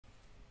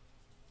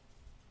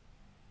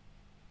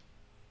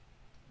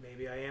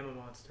maybe I am a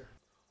monster.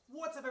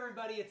 What's up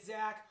everybody, it's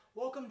Zach.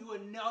 Welcome to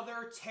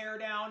another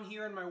teardown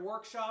here in my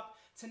workshop.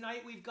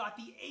 Tonight we've got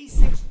the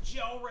Asics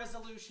Gel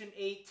Resolution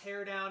 8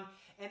 teardown,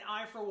 and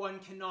I for one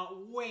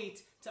cannot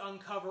wait to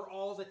uncover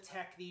all the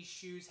tech these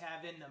shoes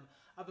have in them.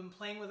 I've been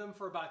playing with them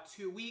for about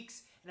 2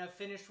 weeks, and I've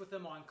finished with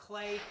them on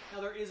clay.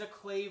 Now there is a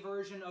clay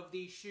version of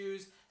these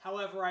shoes,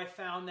 however I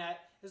found that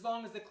as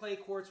long as the clay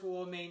quartz were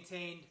well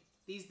maintained,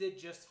 these did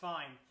just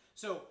fine.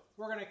 So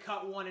we're going to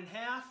cut one in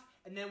half,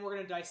 and then we're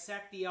going to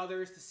dissect the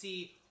others to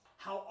see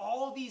how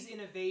all these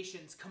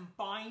innovations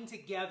combine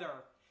together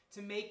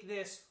to make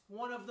this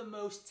one of the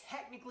most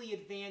technically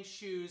advanced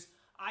shoes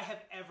I have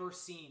ever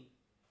seen.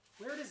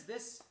 Where does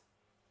this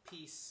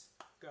piece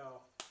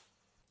go?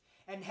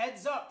 And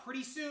heads up,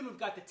 pretty soon we've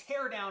got the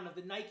teardown of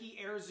the Nike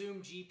Air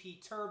Zoom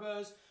GP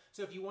Turbos.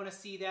 So if you want to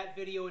see that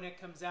video when it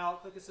comes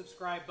out, click the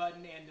subscribe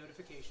button and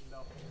notification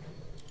bell.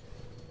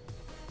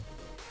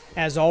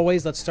 As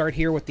always, let's start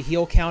here with the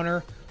heel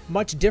counter.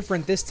 Much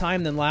different this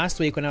time than last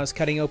week when I was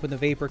cutting open the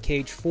Vapor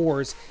Cage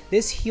 4s.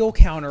 This heel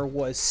counter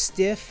was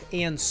stiff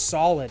and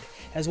solid,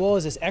 as well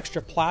as this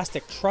extra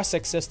plastic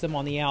Trusstic system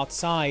on the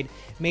outside,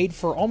 made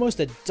for almost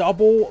a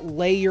double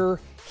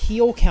layer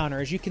heel counter.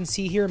 As you can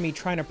see here, me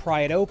trying to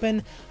pry it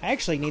open, I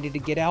actually needed to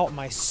get out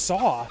my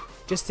saw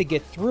just to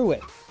get through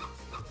it.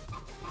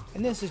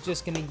 And this is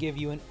just going to give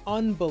you an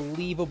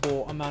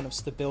unbelievable amount of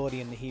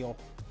stability in the heel.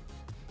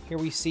 Here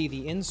we see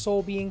the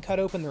insole being cut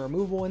open, the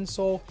removable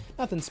insole,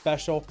 nothing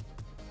special.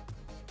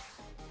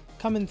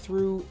 Coming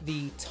through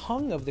the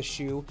tongue of the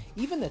shoe,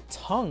 even the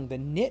tongue, the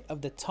knit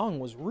of the tongue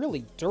was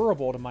really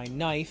durable to my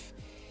knife.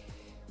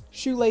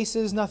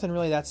 Shoelaces, nothing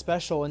really that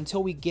special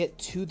until we get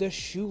to the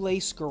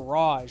shoelace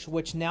garage,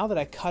 which now that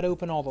I cut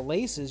open all the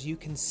laces, you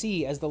can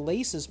see as the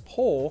laces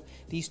pull,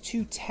 these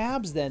two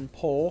tabs then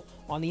pull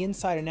on the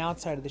inside and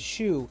outside of the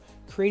shoe,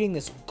 creating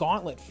this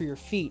gauntlet for your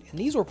feet. And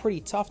these were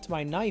pretty tough to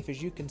my knife,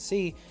 as you can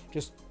see,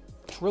 just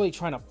really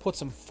trying to put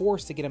some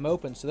force to get them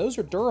open. So those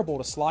are durable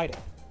to sliding.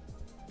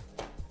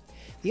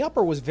 The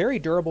upper was very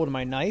durable to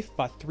my knife,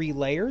 about 3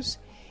 layers.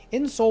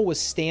 Insole was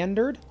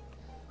standard.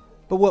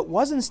 But what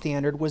wasn't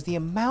standard was the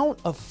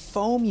amount of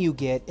foam you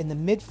get in the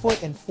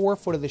midfoot and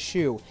forefoot of the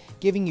shoe,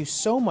 giving you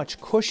so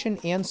much cushion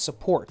and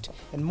support.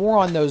 And more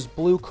on those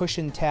blue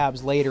cushion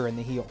tabs later in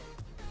the heel.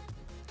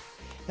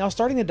 Now,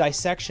 starting the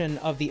dissection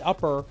of the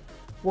upper,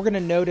 we're going to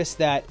notice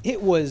that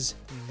it was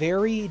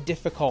very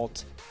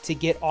difficult to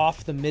get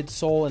off the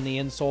midsole and the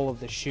insole of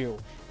the shoe.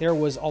 There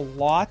was a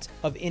lot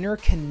of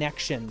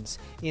interconnections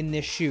in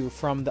this shoe,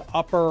 from the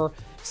upper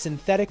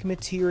synthetic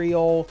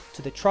material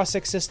to the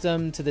Trusstic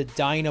system to the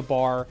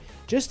Dynabar.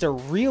 Just a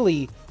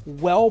really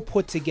well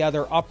put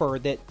together upper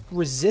that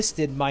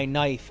resisted my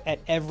knife at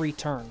every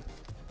turn.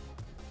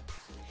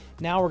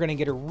 Now we're going to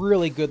get a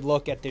really good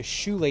look at this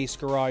shoelace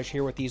garage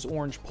here with these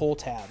orange pull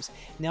tabs.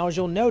 Now, as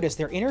you'll notice,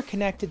 they're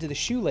interconnected to the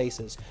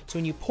shoelaces. So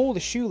when you pull the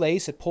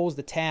shoelace, it pulls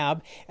the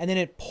tab, and then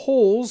it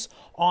pulls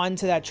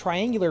onto that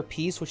triangular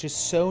piece which is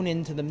sewn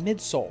into the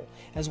midsole,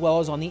 as well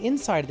as on the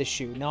inside of the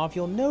shoe. Now, if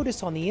you'll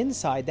notice, on the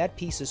inside, that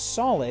piece is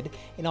solid,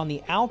 and on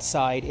the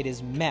outside, it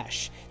is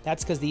mesh.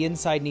 That's because the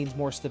inside needs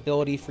more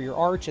stability for your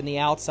arch, and the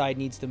outside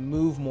needs to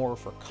move more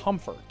for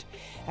comfort.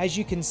 As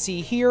you can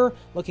see here,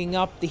 looking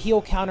up, the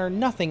heel counter,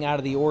 nothing out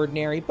of the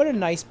ordinary, but a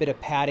nice bit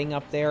of padding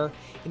up there.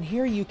 And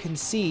here you can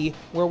see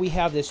where we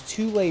have this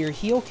 2-layer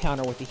heel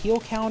counter with the heel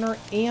counter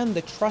and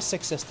the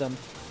Trusstic system,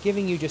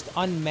 giving you just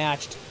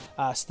unmatched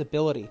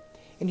stability.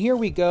 And here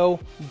we go,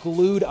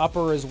 glued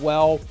upper as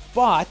well,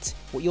 but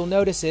what you'll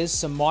notice is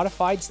some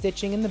modified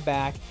stitching in the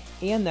back,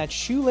 and that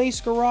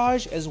shoelace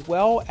garage as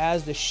well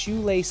as the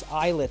shoelace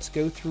eyelets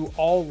go through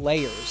all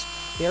layers,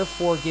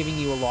 therefore giving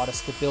you a lot of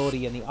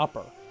stability in the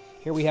upper.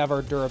 Here we have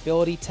our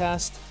durability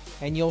test,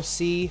 and you'll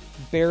see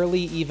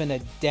barely even a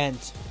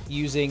dent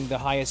using the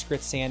highest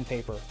grit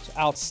sandpaper. It's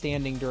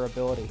outstanding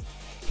durability.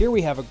 Here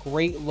we have a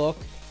great look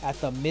at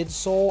the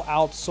midsole,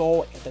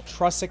 outsole, the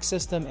Trusstic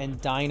system,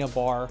 and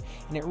Dynabar,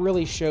 and it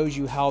really shows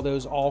you how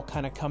those all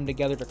kind of come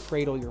together to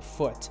cradle your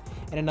foot.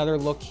 And another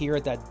look here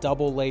at that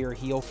double layer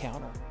heel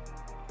counter.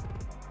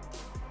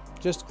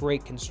 Just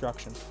great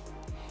construction.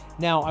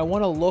 Now, I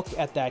want to look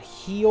at that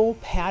heel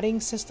padding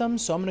system,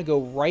 so I'm going to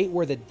go right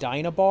where the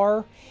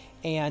Dynabar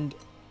and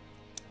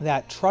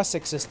that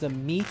Trusstic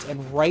system meet,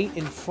 and right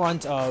in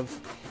front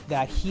of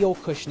that heel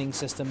cushioning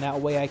system.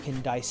 That way I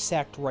can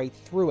dissect right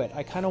through it.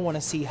 I kind of want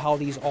to see how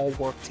these all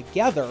work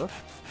together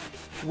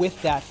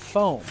with that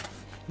foam.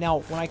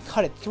 Now, when I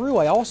cut it through,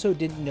 I also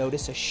didn't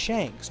notice a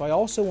shank, so I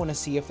also want to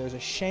see if there's a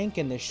shank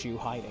in this shoe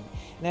hiding.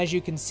 And as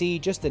you can see,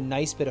 just a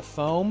nice bit of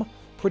foam,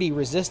 pretty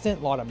resistant,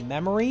 a lot of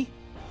memory,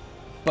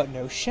 but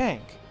no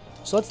shank.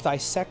 So let's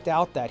dissect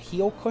out that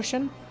heel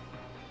cushion.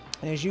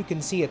 And as you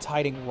can see, it's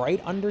hiding right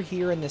under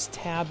here in this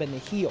tab in the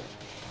heel.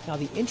 Now,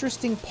 the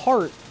interesting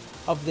part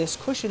of this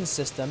cushion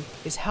system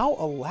is how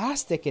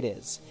elastic it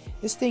is.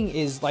 This thing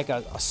is like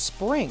a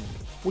spring,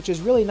 which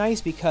is really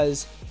nice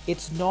because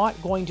it's not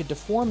going to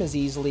deform as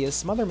easily as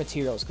some other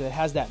materials because it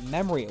has that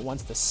memory. It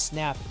wants to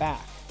snap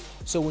back.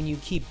 So when you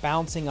keep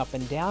bouncing up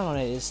and down on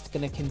it, it's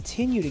going to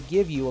continue to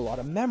give you a lot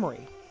of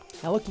memory.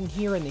 Now looking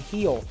here in the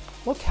heel,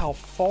 look how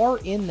far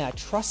in that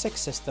Trusstic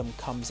system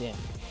comes in.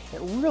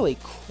 It really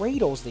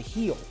cradles the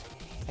heel.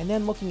 And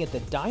then looking at the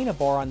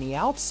Dynabar on the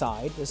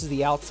outside, this is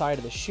the outside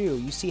of the shoe,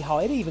 you see how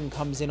it even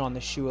comes in on the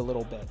shoe a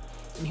little bit.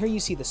 And here you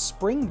see the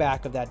spring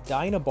back of that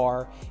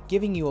Dynabar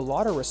giving you a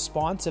lot of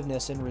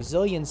responsiveness and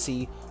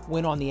resiliency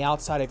when on the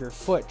outside of your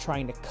foot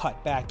trying to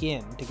cut back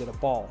in to get a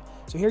ball.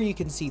 So here you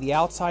can see the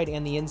outside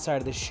and the inside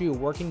of the shoe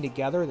working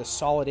together, the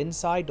solid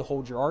inside to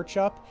hold your arch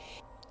up,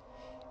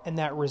 and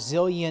that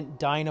resilient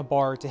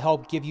Dynabar to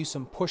help give you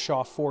some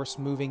push-off force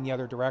moving the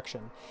other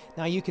direction.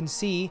 Now you can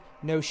see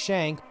no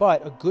shank,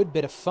 but a good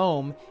bit of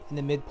foam in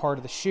the mid part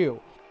of the shoe.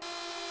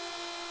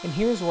 And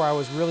here's where I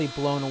was really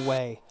blown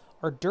away.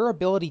 Our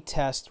durability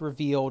test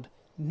revealed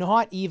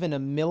not even a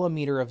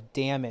millimeter of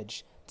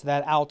damage to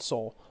that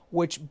outsole,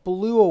 which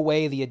blew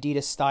away the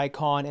Adidas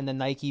Stycon and the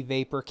Nike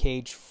Vapor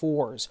Cage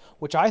 4s,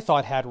 which I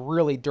thought had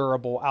really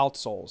durable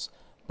outsoles.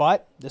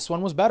 But this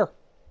one was better.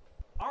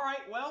 All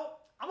right, well,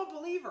 I'm a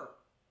believer.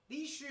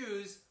 These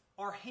shoes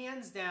are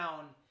hands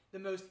down the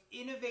most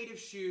innovative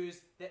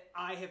shoes that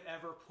I have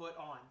ever put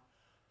on.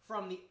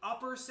 From the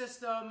upper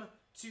system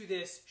to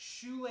this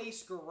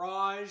shoelace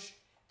garage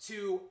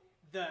to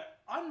the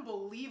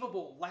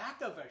unbelievable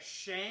lack of a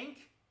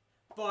shank,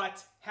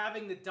 but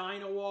having the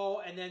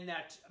Dynawall and then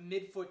that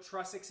midfoot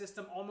Trusstic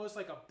system, almost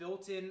like a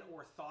built-in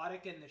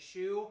orthotic in the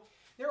shoe.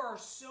 There are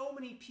so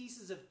many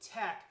pieces of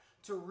tech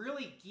to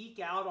really geek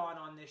out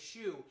on this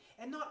shoe.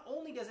 And not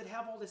only does it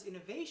have all this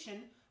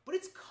innovation, but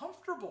it's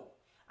comfortable.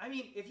 I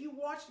mean, if you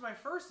watched my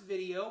first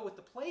video with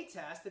the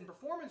playtest and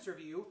performance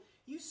review,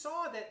 you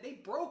saw that they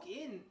broke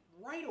in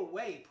right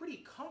away,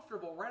 pretty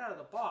comfortable right out of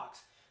the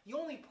box. The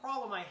only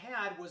problem I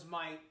had was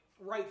my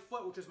right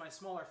foot, which was my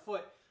smaller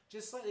foot,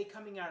 just slightly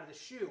coming out of the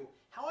shoe.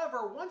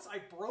 However, once I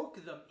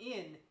broke them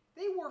in,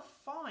 they were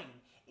fine.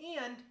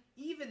 And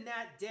even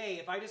that day,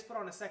 if I just put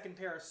on a second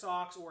pair of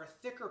socks or a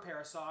thicker pair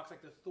of socks,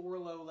 like the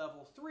Thorlo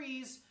Level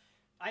 3s,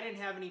 I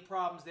didn't have any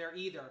problems there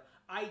either.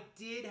 I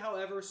did,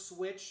 however,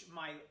 switch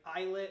my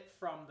eyelet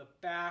from the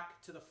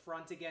back to the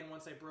front again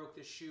once I broke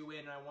the shoe in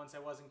and once I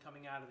wasn't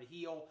coming out of the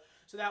heel.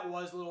 So that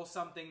was a little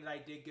something that I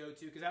did go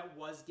to because that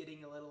was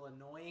getting a little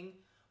annoying.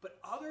 But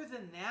other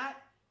than that,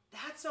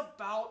 that's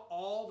about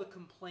all the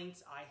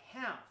complaints I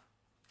have.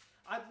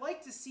 I'd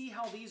like to see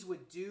how these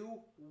would do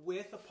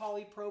with a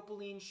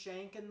polypropylene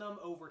shank in them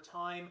over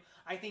time.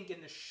 I think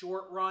in the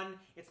short run,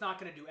 it's not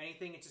going to do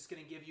anything. It's just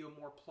going to give you a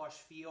more plush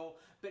feel.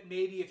 But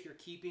maybe if you're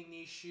keeping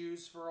these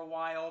shoes for a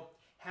while,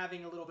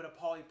 having a little bit of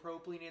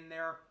polypropylene in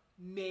there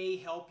may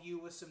help you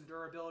with some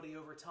durability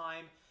over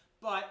time.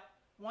 But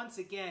once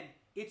again,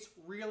 it's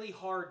really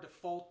hard to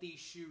fault these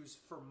shoes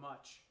for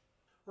much.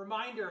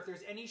 Reminder, if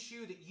there's any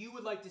shoe that you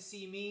would like to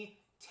see me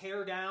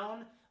tear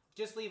down,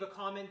 just leave a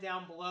comment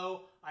down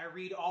below. I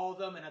read all of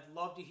them, and I'd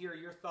love to hear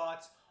your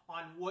thoughts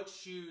on what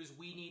shoes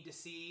we need to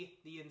see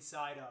the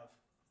inside of.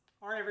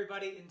 All right,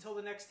 everybody, until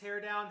the next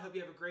teardown, hope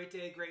you have a great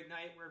day, great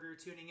night, wherever you're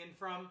tuning in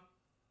from.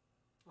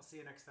 I'll see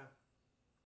you next time.